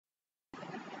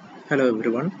Hello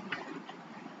everyone.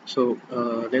 So,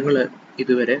 നിങ്ങൾ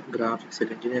ഇതുവരെ ഗ്രാഫിക്സിൽ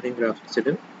engineering ഗ്രാഫിക്സിൽ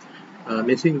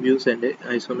missing views and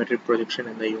isometric projection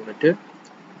എന്ന യൂണിറ്റ്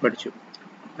പഠിച്ചു.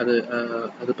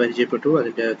 അത് പരിചയപ്പെട്ടു,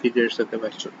 അതിൻ്റെ ഫിഗേഴ്സ് ഒക്കെ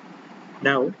വരച്ചു.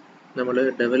 നൗ നമ്മൾ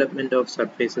ഡെവലപ്മെൻറ്റ് ഓഫ്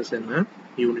സർഫേസസ് എന്ന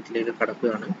യൂണിറ്റിലേക്ക്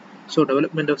കടക്കുകയാണ്. സോ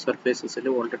ഡെവലപ്മെൻറ്റ് ഓഫ് സർഫേസസിൽ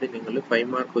ഓൾറെഡി നിങ്ങൾ 5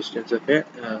 മാർക്ക് ക്വസ്റ്റ്യൻസ് ഒക്കെ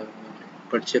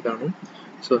പഠിച്ചു കാണും.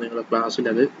 So നിങ്ങൾ ക്ലാസ്സിൽ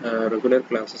അത് റെഗുലർ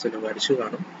ക്ലാസ്സസിൽ വരച്ചു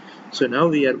കാണും. So now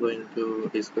we are going to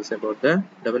discuss about the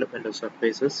development of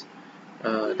surfaces.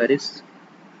 That is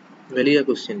വലിയ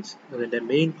ക്വസ്റ്റ്യൻസ്, അതിൻ്റെ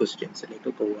മെയിൻ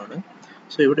ക്വസ്റ്റ്യൻസിലേക്ക് പോവുകയാണ്.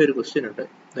 സോ ഇവിടെ ഒരു ക്വസ്റ്റ്യൻ ഉണ്ട്.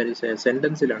 ദാറ്റ് ഈസ്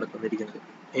സെൻറ്റൻസിലാണ് തന്നിരിക്കുന്നത്.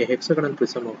 A hexagonal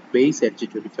prism of base edge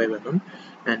 25 mm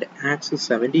and axis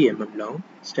 70 mm long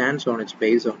stands on its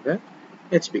base on the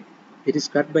HB. It is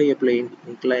cut by a plane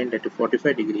inclined at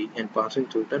 45 degree and passing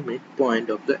through the midpoint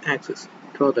of the axis.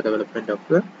 Draw the development of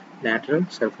the lateral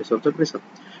surface of the prism.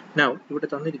 Now, ഇവിടെ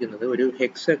തന്നിരിക്കുന്നത് ഒരു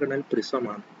hexagonal prism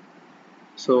ആണ്.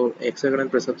 So hexagonal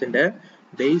പ്രിസത്തിന്റെ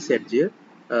base edge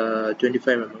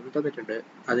 25 mm തന്നിട്ടുണ്ട്.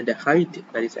 അതിന്റെ height,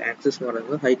 that is axis എന്ന്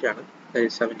പറയുന്നത് height ആണ്, that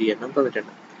is 70 mm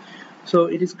തന്നിട്ടുണ്ട്. So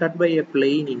it is cut by a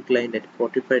plane inclined at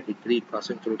 45 degree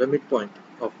passing through the midpoint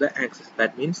of the axis.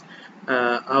 That means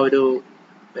ആ ഒരു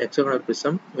hexagonal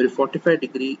prism ഒരു 45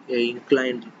 degree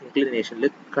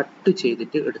ഇൻക്ലിനേഷനിൽ cut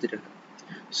ചെയ്തിട്ട് എടുത്തിട്ടുണ്ട്.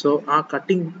 So ആ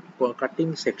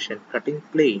cutting section, cutting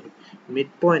plain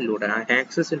mid പോയിന്റിലൂടെ, ആ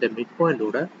ആക്സിസിന്റെ mid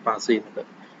പോയിന്റിലൂടെ പാസ് ചെയ്യുന്നുണ്ട്.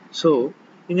 സോ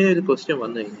ഇങ്ങനെ ഒരു ക്വസ്റ്റ്യൻ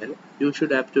വന്നു കഴിഞ്ഞാൽ you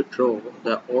should have to draw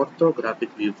the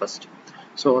orthographic view first.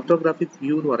 So orthographic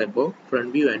view എന്ന് പറയുമ്പോൾ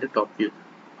front view and top view.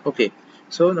 Okay,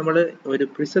 so നമ്മൾ ഒരു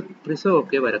പ്രിസം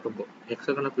ഒക്കെ വരക്കുമ്പോൾ,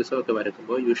 ഹെക്സഗണൽ പ്രിസം ഒക്കെ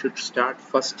വരക്കുമ്പോൾ you should start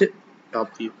first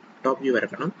top view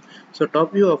വരക്കണം. So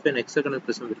top view of N hexagonal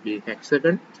prism will be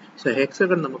hexagon. So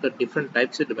hexagon നമുക്ക് different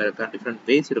ടൈപ്സിൽ വരക്കാം, different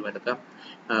വേസിൽ വരക്കാം.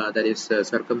 That is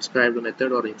circumscribed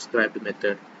method or inscribed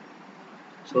method.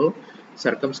 So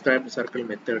circumscribed circle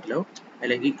മെത്തേഡിലോ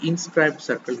അല്ലെങ്കിൽ inscribed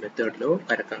circle മെത്തേഡിലോ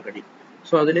വരക്കാൻ കഴിയും.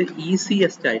 So അതിൽ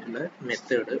easiest ആയിട്ടുള്ള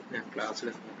method ഞാൻ ക്ലാസ്സിൽ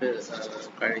നമുക്ക്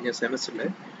കഴിഞ്ഞ സെമസ്റ്ററിൽ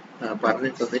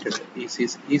പറഞ്ഞു തന്നിട്ടുണ്ട്.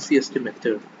 Easiest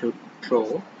method to draw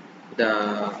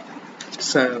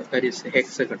that is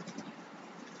hexagon.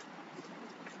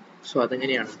 So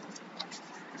അതെങ്ങനെയാണ്?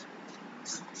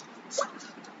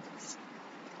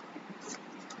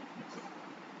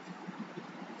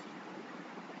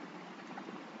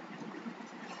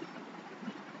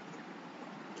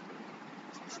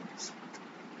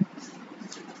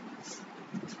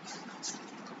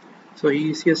 So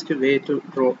easiest way to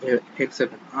draw a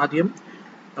hexagon. ആദ്യം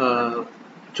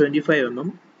 25 mm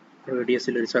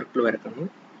റേഡിയസിൽ ഒരു സർക്കിൾ വരക്കുന്നു.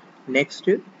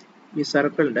 നെക്സ്റ്റ് ഈ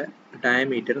സർക്കിളിന്റെ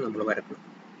ഡയമീറ്റർ നമ്മൾ വരക്കണം.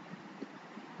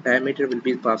 Diameter will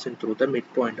be passing through the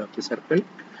midpoint of the circle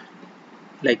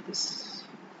like this.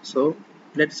 So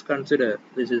let's consider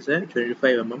this is a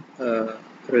 25 mm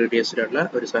radius ഉള്ള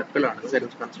ഒരു circle ആണ്.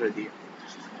 Let's consider ചെയ്യാം.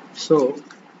 So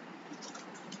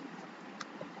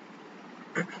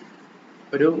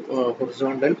ഒരു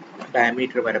ഹൊറിസോണ്ടൽ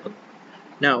ഡയമീറ്റർ വരക്കുന്നു.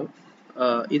 Now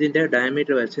ഇതിന്റെ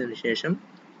ഡയമീറ്റർ വരച്ചതിന് ശേഷം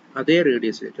അതേ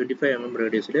റേഡിയസിൽ 25 mm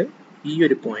റേഡിയസിൽ ഈ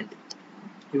ഒരു പോയിന്റ്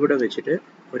ഇവിടെ വെച്ചിട്ട്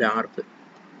ഒരു ആർക്ക്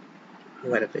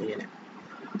വരക്കുക ഇങ്ങനെ,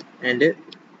 ആൻഡ്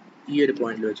ഈ ഒരു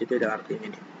പോയിന്റിൽ വെച്ചിട്ട് ഒരു ആർക്ക്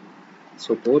ഇങ്ങനെ.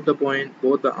 So both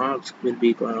the arcs will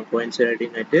be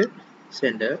coinciding at the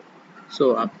center. So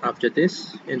after this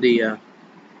എന്ത്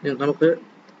ചെയ്യുക, നമുക്ക്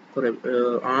കുറെ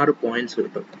 6 പോയിന്റ്സ്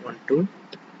കിട്ടും. 1 2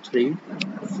 3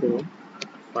 4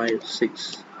 5 6.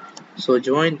 So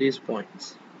join these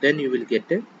points, then you will get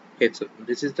a hexagon.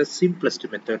 This is the simplest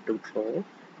method to draw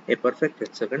a perfect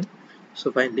hexagon. So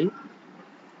finally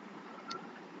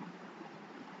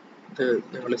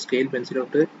നിങ്ങൾ scale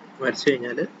പെൻസിലോട്ട് വരച്ചു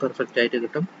കഴിഞ്ഞാൽ perfect ആയിട്ട്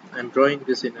കിട്ടും. I M drawing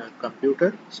this in A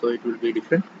computer, so it will be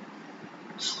different.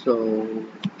 So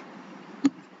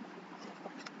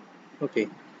okay,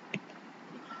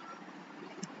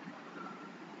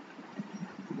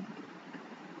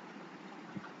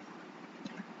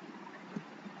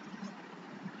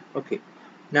 okay.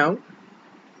 Now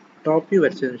top view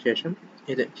വരച്ചതിന് ശേഷം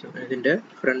ഇതിൻ്റെ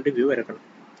front view വരക്കണം.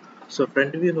 So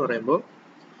front view എന്ന് പറയുമ്പോൾ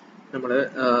നമ്മൾ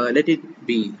let it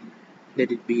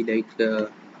be like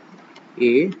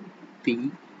A P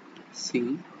C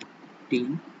T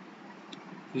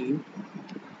E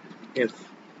F.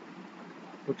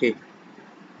 Okay,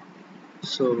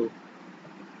 so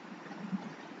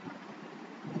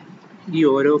ഈ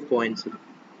ഓരോ പോയിന്റ്സിനും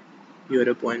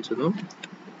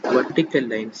vertical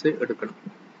lines എടുക്കണം,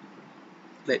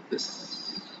 like this,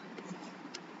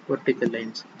 vertical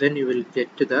lines. Then you will get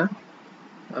to the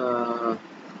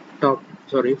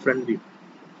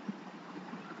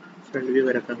front view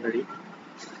വരക്കാൻ കഴിയും.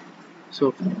 So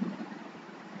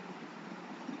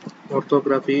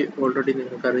orthography already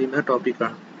നിങ്ങൾക്ക് അറിയുന്ന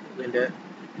ടോപ്പിക്കാണ്. ഇതിൻ്റെ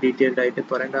ഡീറ്റെയിൽഡ് ആയിട്ട്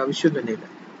പറയേണ്ട ആവശ്യം തന്നെയില്ല.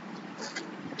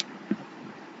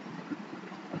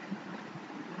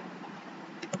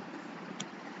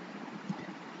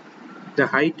 The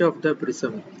height of the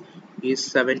prism is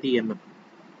 70 mm.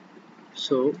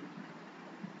 So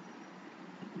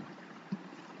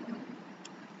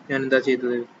ഞാൻ എന്താ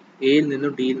ചെയ്തത്, എയിൽ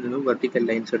നിന്നും ഡിയിൽ നിന്നും വെർട്ടിക്കൽ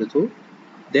ലൈൻസ് എടുത്തു,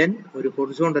 ദെൻ ഒരു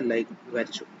ഹൊറിസോണ്ടൽ ലൈൻ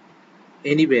വരച്ചു.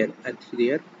 എനിവേർ അറ്റ്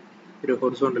ഹിയർ ഒരു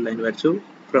ഹൊറിസോണ്ടൽ ലൈൻ വരച്ചു.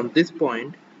 From this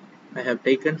point I have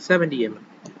taken 70 mm.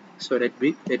 So let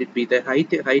it be the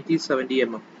height is 70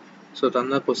 mm. So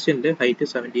തന്ന ക്വസ്റ്റ്യനിൽ ഹൈറ്റ്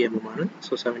 70 mm ആണ്.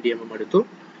 So 70 mm എടുത്തു.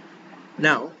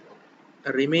 Now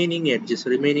remaining edges,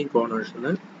 remaining corners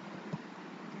ന്ന്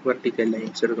vertical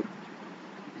lines എടുക്കണം.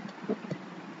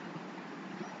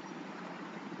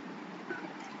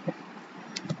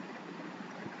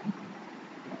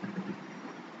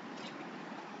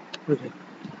 Okay.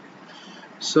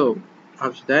 So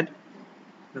after that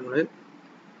നമ്മൾ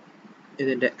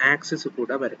ഇതിൻ്റെ axis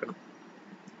കൂടെ വരക്കണം.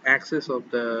 Axis of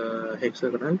the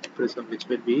hexagonal prism which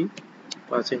will be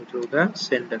passing through the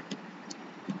center.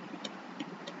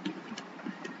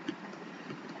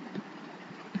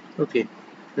 Okay,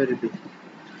 very good.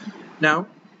 Now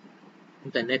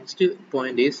the next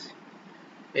point is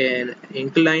an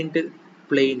inclined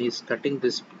plane is cutting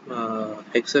this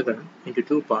hexagon into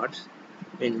two parts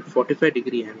in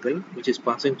 45-degree angle which is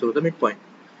passing through the midpoint.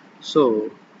 So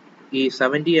ഈ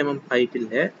 70 mm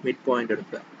ഹൈറ്റിൻ്റെ mid point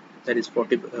എടുക്കുക. That is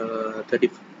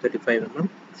 35 mm,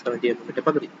 70 mm ന്റെ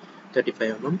പകുതി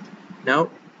 35 mm. Now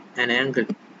an angle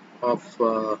of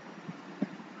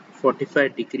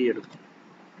 45 degree എടുക്കും,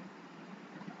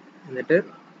 എന്നിട്ട്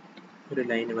ഒരു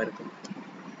line വരക്കും.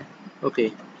 Okay,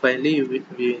 finally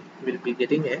we will be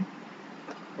getting a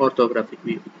orthographic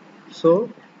view. So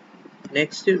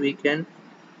next we can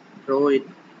draw it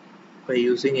by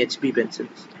using HB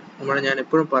pencils. ഞാൻ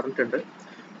എപ്പോഴും പറഞ്ഞിട്ടുണ്ട്,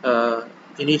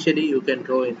 initially you can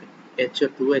draw in H or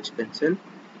 2H pencil,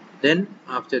 then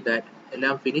after that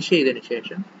എല്ലാം finish ചെയ്തതിന്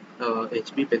ശേഷം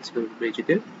HB pencil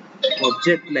ഉപയോഗിച്ചിട്ട്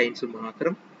object lines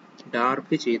മാത്രം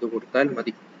dark ചെയ്ത് കൊടുത്താൽ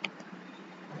മതി.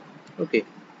 Okay,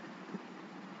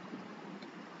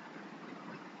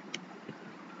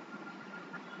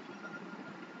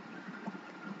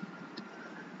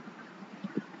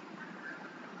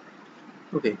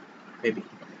 okay, maybe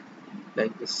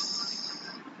like this.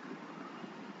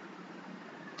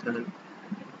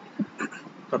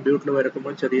 കമ്പ്യൂട്ടറിൽ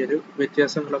വരക്കുമ്പോൾ ചെറിയൊരു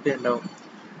വ്യത്യാസങ്ങളൊക്കെ ഉണ്ടാവും.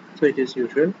 So it is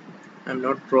usual. I'm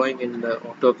not drawing in the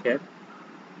AutoCAD.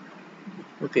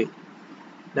 Okay,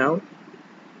 now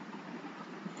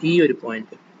ഈ ഒരു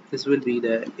point, this will be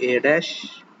the A dash,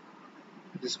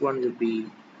 this one will be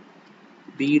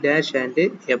B dash and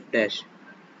F dash.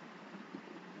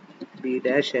 B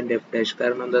dash and F dash,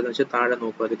 കാരണം എന്താണെന്ന് വെച്ചാൽ താഴെ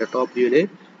നോക്കുക, അതിൻ്റെ top വ്യൂവിൽ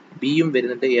ബിയും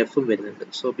വരുന്നുണ്ട് എഫും വരുന്നുണ്ട്.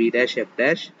 So B dash F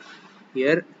dash.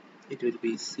 Here it will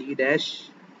be C dash,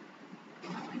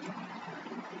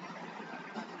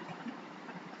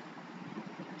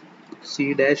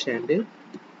 C dash and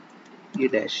E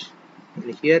dash, and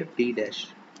here D dash.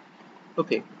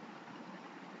 Okay,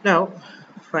 now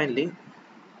finally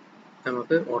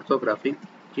നമുക്ക് ഓർത്തോഗ്രാഫി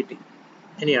കിട്ടി.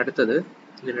 ഇനി അടുത്തത്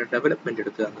ഇതിൻ്റെ ഡെവലപ്മെൻറ്റ്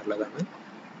എടുക്കുക എന്നുള്ളതാണ്.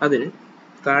 അതിന്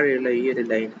താഴെയുള്ള ഈ ഒരു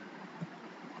ലൈൻ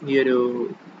ഈ ഒരു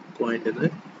പോയിന്റിൽ നിന്ന്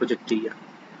പ്രൊജക്റ്റ് ചെയ്യാം.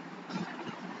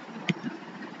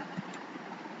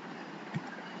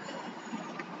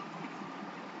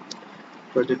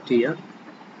 പ്രൊജക്റ്റ് ചെയ്യാം,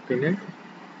 പിന്നെ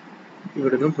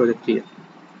ഇവിടെ നിന്നും പ്രൊജക്റ്റ് ചെയ്യാം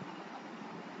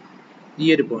ഈ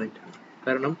ഒരു പോയിന്റ്.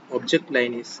 കാരണം object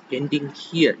line is ending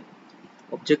here.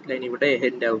 Object line ഇവിടെ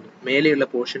എൻഡ് ആവുന്നു. മേലെയുള്ള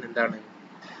പോർഷൻ എന്താണ്?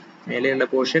 മേലെയുള്ള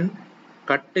പോർഷൻ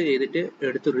കട്ട് ചെയ്തിട്ട്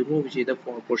എടുത്ത് റിമൂവ് ചെയ്ത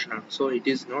പോർഷനാണ്. So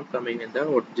it is not coming in the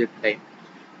object line.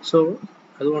 So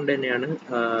അതുകൊണ്ട് തന്നെയാണ്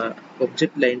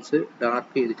ഒബ്ജക്റ്റ് ലൈൻസ്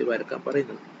ഡാർക്ക് ചെയ്തിട്ട് വരക്കാൻ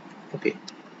പറയുന്നത്. ഓക്കെ,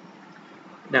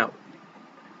 നൗ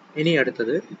ഇനി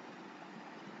അടുത്തത്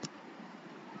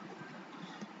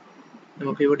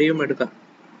നമുക്ക് ഇവിടെയും എടുക്കാം.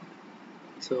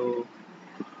 So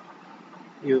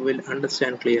you will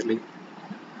understand clearly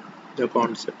the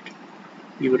concept.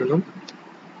 ഇവിടുന്നും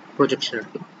projection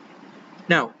എടുക്കും.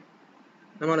 Now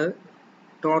നമ്മൾ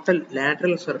ടോട്ടൽ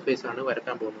ലാറ്ററൽ സർഫേസ് ആണ്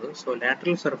വരക്കാൻ പോകുന്നത്. സോ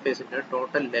ലാറ്ററൽ സർഫേസിന്റെ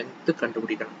ടോട്ടൽ ലെങ്ത്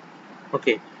കണ്ടുപിടിക്കണം.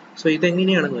 ഓക്കെ, സോ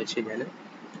ഇതെങ്ങനെയാണെന്ന് വെച്ച് കഴിഞ്ഞാൽ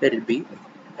let it be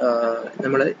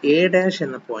നമ്മൾ എ ഡാഷ്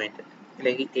എന്ന പോയിന്റ്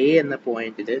അല്ലെങ്കിൽ എ എന്ന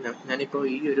പോയിന്റിൽ ഞാനിപ്പോൾ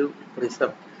ഈ ഒരു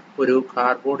പ്രിസം ഒരു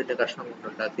കാർഡ്ബോർഡിന്റെ കഷ്ണം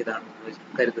കൊണ്ടുണ്ടാക്കിയതാണെന്ന്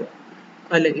കരുതുക,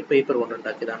 അല്ലെങ്കിൽ പേപ്പർ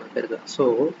കൊണ്ടുണ്ടാക്കിയതാണെന്ന് കരുതുക. സോ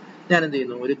ഞാൻ എന്ത്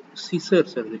ചെയ്യുന്നു, ഒരു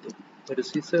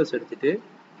സിസേഴ്സ് എടുത്തിട്ട്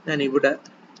ഞാൻ ഇവിടെ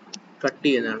കട്ട്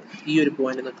ചെയ്യുന്നതാണ്. ഈ ഒരു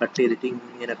പോയിന്റിൽ നിന്ന് കട്ട് ചെയ്തിട്ട്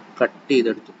ഇങ്ങനെ കട്ട്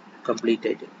ചെയ്തെടുത്തു കംപ്ലീറ്റ്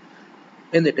ആയിട്ട്.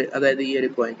 എന്നിട്ട് അതായത് ഈ ഒരു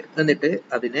പോയിന്റ്, എന്നിട്ട്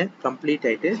അതിനെ കംപ്ലീറ്റ്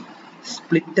ആയിട്ട്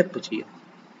സ്പ്ലിറ്റ് അപ്പ് ചെയ്യും.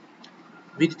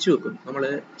 വിരിച്ചു വെക്കും. നമ്മൾ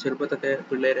ചെറുപ്പത്തൊക്കെ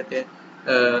പിള്ളേരൊക്കെ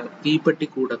തീപ്പെട്ടി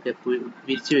കൂടൊക്കെ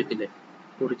വിരിച്ചു വെക്കില്ലേ,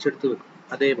 പൊടിച്ചെടുത്ത് വെക്കും,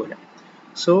 അതേപോലെ.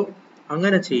 സോ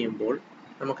അങ്ങനെ ചെയ്യുമ്പോൾ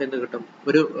നമുക്ക് എന്ത് കിട്ടും?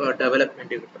 ഒരു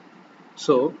ഡെവലപ്മെന്റ് കിട്ടും.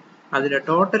 സോ അതിന്റെ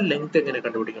ടോട്ടൽ ലെങ്ത് എങ്ങനെ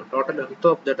കണ്ടുപിടിക്കും? Total length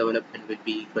of the development will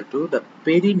be equal to the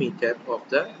perimeter of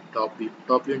the top view.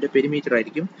 Top വ്യൂവിന്റെ perimeter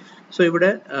ആയിരിക്കും. സോ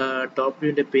ഇവിടെ ടോപ്പ്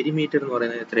വ്യൂവിന്റെ പെരിമീറ്റർ എന്ന്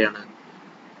പറയുന്നത് എത്രയാണ്?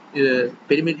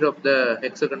 Perimeter of the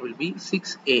hexagon will be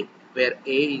 6a, where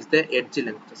a is the edge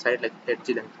length, side edge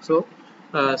length. So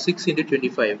 6 into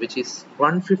 25, which is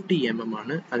 150 mm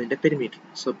ആണ് അതിന്റെ perimeter.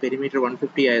 So perimeter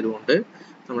 150 ആയതുകൊണ്ട്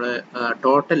നമ്മുടെ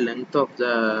total length of the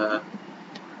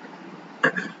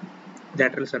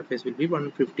lateral surface will be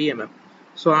 150 mm.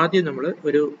 So ആദ്യം നമ്മൾ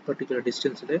ഒരു particular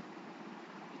ഡിസ്റ്റൻസിൽ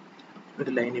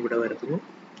ഒരു line ഇവിടെ വരക്കുന്നു.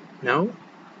 Now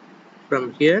from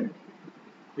here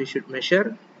we should measure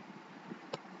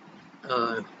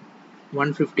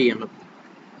 150 mm.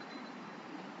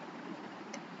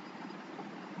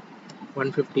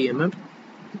 150 mm,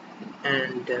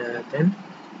 and then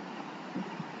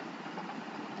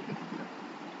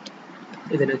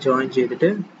ഇതിനെ ജോയിൻ ചെയ്തിട്ട്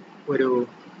ഒരു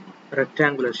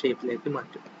റെക്ടാങ്കുലർ ഷേപ്പിലേക്ക്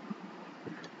മാറ്റും.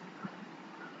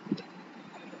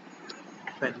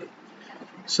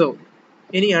 സോ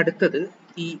ഇനി അടുത്തത്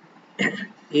ഈ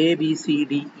A B C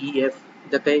D E F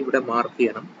ഇതൊക്കെ ഇവിടെ മാർക്ക്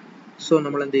ചെയ്യണം. സോ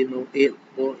നമ്മൾ എന്ത് ചെയ്യുന്നു?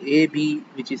 A B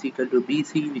which is equal to B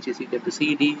C which is equal to C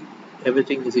D,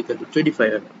 everything is equal to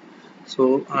 25 mm. So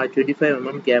ആ 25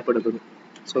 mm ഗ്യാപ്പ് എടുക്കുന്നു.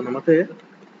 സോ നമുക്ക്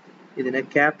ഇതിനെ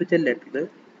ക്യാപിറ്റൽ ലെറ്ററിൽ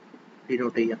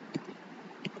ഡിനോട്ട് ചെയ്യാം.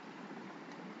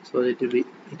 So it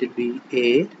will be A.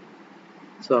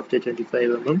 So after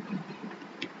 25 mm,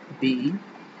 B,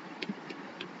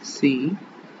 C,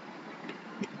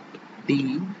 D,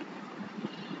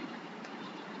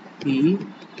 E,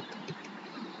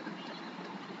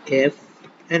 F,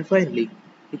 and finally,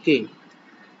 okay,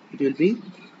 it will be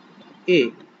A.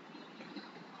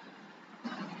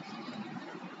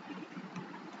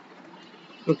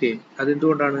 Okay,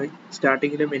 അതെന്തുകൊണ്ടാണ്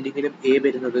സ്റ്റാർട്ടിങ്ങിലും എൻഡിങ്ങിലും A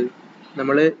വരുന്നത്?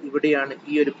 നമ്മൾ ഇവിടെയാണ്,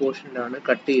 ഈ ഒരു പോർഷനിലാണ്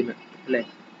കട്ട് ചെയ്യുന്നത് അല്ലേ?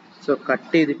 സോ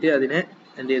കട്ട് ചെയ്തിട്ട് അതിനെ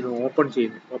എന്ത് ചെയ്യുന്നു? ഓപ്പൺ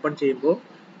ചെയ്യുന്നു. ഓപ്പൺ ചെയ്യുമ്പോൾ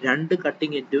രണ്ട്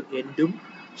കട്ടിങ് എൻഡും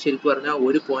ശരിക്കും പറഞ്ഞാൽ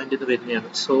ഒരു പോയിന്റ് ഇത്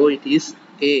വരുന്നതാണ്. So it is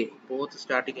A. Both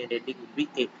starting and ending will be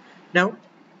A. Now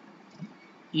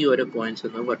ഈ ഓരോ പോയിന്റ്സ്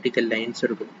ഒന്ന് വെർട്ടിക്കൽ ലൈൻസ്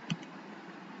എടുക്കുന്നു.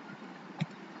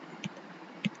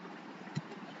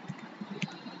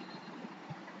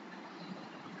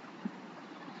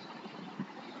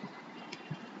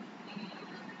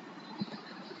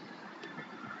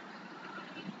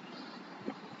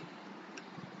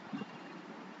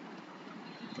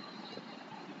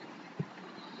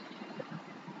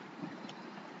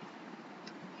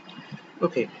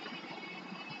 ഓക്കെ,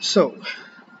 സോ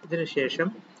ഇതിനുശേഷം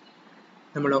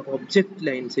നമ്മൾ ഒബ്ജക്റ്റ്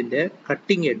ലൈൻസിന്റെ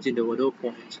കട്ടിങ് എഡ്ജിന്റെ ഓരോ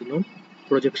പോയിന്റ്സിനും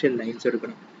പ്രൊജക്ഷൻ ലൈൻസ്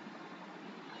എടുക്കണം.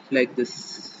 ലൈക്ക് ദിസ്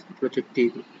പ്രൊജക്റ്റ്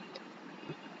ചെയ്തു.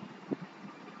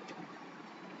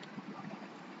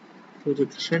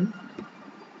 പ്രൊജക്ഷൻ.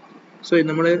 സോ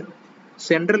നമ്മൾ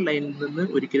സെൻട്രൽ ലൈനിൽ നിന്ന്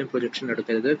ഒരിക്കലും പ്രൊജക്ഷൻ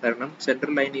എടുക്കരുത്, കാരണം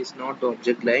central line is not the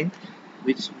object line,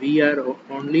 which we are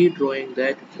only drawing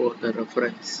that for the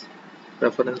reference.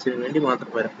 റെഫറൻസിന് വേണ്ടി മാത്രം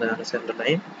വരുന്നതാണ് central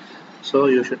line. So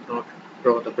you should not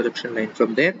draw the projection line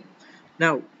from there.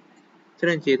 Now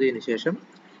ഇത്രയും ചെയ്തതിന് ശേഷം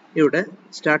ഇവിടെ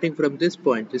starting from this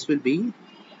point, this will be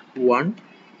 1,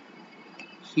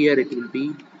 here it will be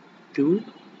 2,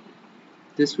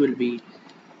 this will be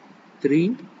 3,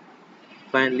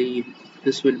 finally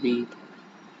this will be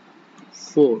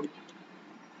 4.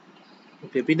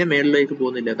 okay, പിന്നെ മേളിലേക്ക്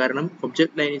പോകുന്നില്ല കാരണം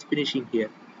object line is finishing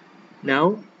here. Now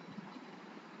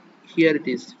here it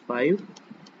is 5,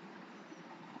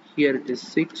 here it is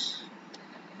 6,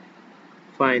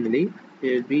 finally it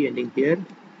will be ending here,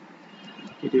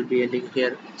 it will be ending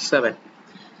here 7.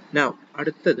 Now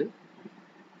അടുത്തത്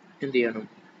എന്ത് ചെയ്യണം?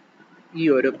 ഈ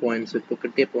ഓരോ points, ഇപ്പോൾ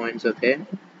കിട്ടിയ പോയിന്റ്സ് ഒക്കെ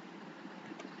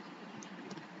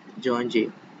ജോയിൻ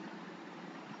ചെയ്യും.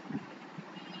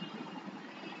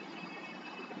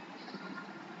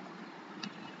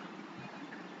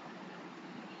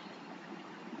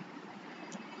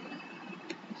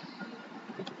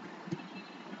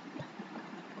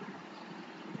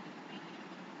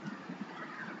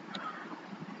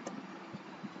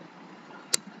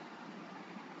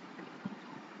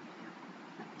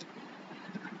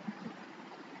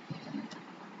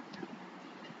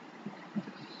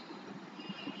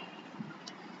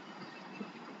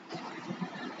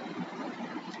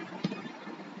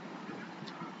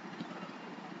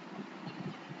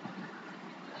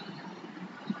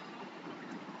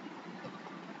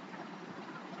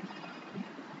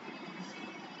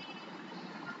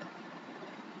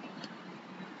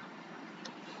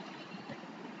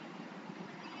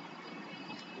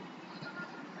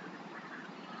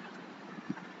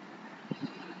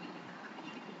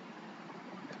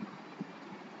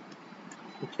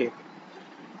 Okay,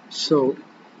 so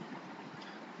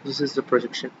this is the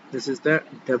projection, this is the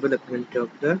development of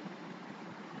the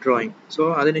drawing. So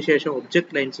അതിനുശേഷം object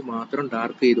lines മാത്രം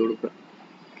dark ചെയ്ത് കൊടുക്കുക.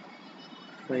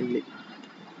 Finally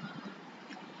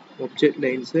object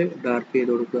lines dark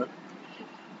ചെയ്ത് കൊടുക്കുക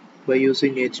by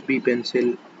using HB pencil.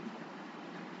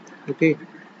 Okay,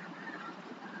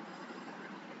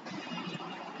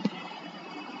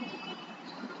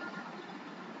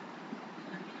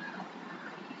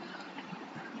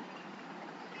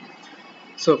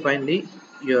 so finally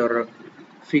your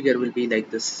figure will be like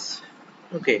this.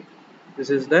 Okay, this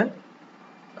is the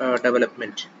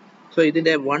development. So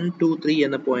ഇതിന്റെ 1 2 3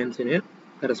 എന്ന പോയിന്റ്സിന്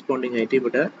corresponding ആയിട്ട്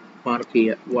ഇവിടെ മാർക്ക്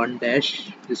ചെയ്യുക. 1 dash,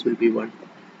 this will be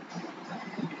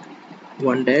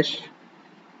 1 dash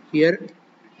here,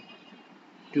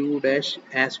 2 dash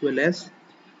as well as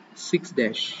 6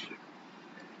 dash,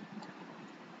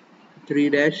 3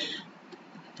 dash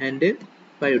and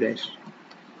 5 dash.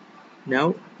 Now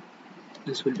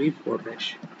this will be 4 dash.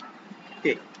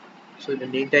 Okay, so the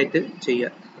neat ആയിട്ട്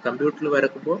ചെയ്യുക. കമ്പ്യൂട്ടറിൽ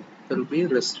വരക്കുമ്പോൾ there will be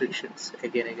restrictions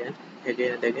again and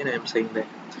again I am saying that.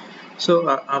 So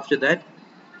after that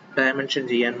dimension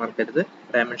ചെയ്യാൻ മറക്കരുത്.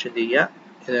 dimension ചെയ്യുക.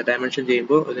 dimension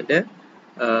ചെയ്യുമ്പോൾ ഇതിന്റെ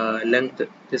length,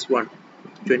 this one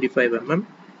 25 mm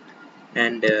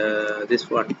and this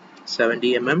one 70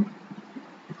 mm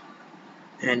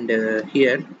and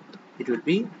here it will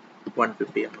be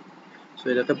 150 mm. So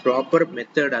ഇതൊക്കെ proper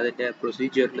method അതിന്റെ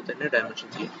procedure തന്നെ dimension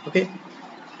ചെയ്യും. Okay,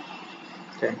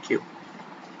 thank you.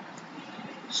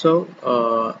 So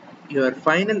your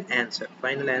final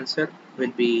answer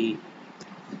will be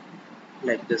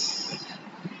like this.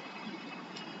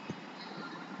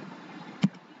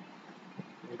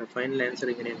 The final answer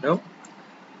ഇങ്ങനെ ഉണ്ടാവും.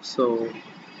 So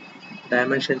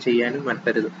dimension ചെയ്യാനും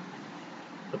മറക്കരുത്.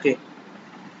 Okay,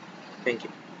 thank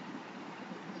you.